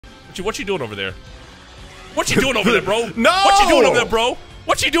What you doing over there? What you doing over there, bro? No! What you doing over there, bro?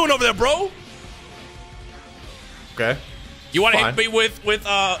 What you doing over there, bro? Okay. You want to hit me with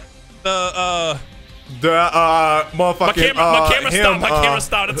motherfucking my camera stopped. My camera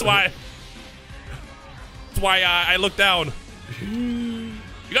stopped. That's why. That's why I looked down. You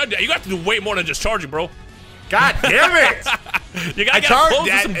got to do way more than just charging, bro. God damn it! You gotta close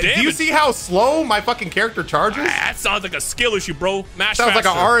with some do damage. you see how slow my fucking character charges? That sounds like a skill issue, bro. Mash Sounds faster.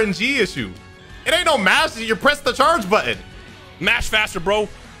 like an RNG issue. It ain't no mash. You press the charge button. Mash faster, bro.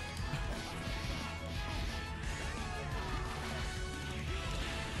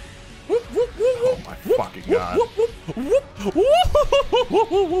 Oh my fucking god.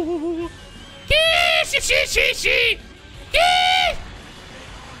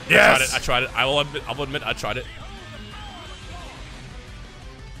 Yes. I tried it. I will admit I tried it.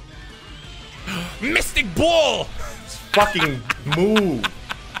 Mystic Ball! Fucking move.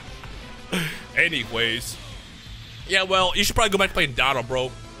 Anyways. Yeah, well, you should probably go back to playing Donald, bro.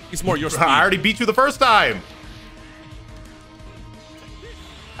 He's more your speed. I already beat you the first time.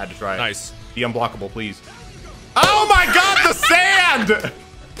 Had to try it. Nice. Be unblockable, please. Oh my god, the sand!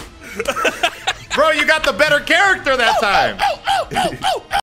 Bro, you got the better character that time.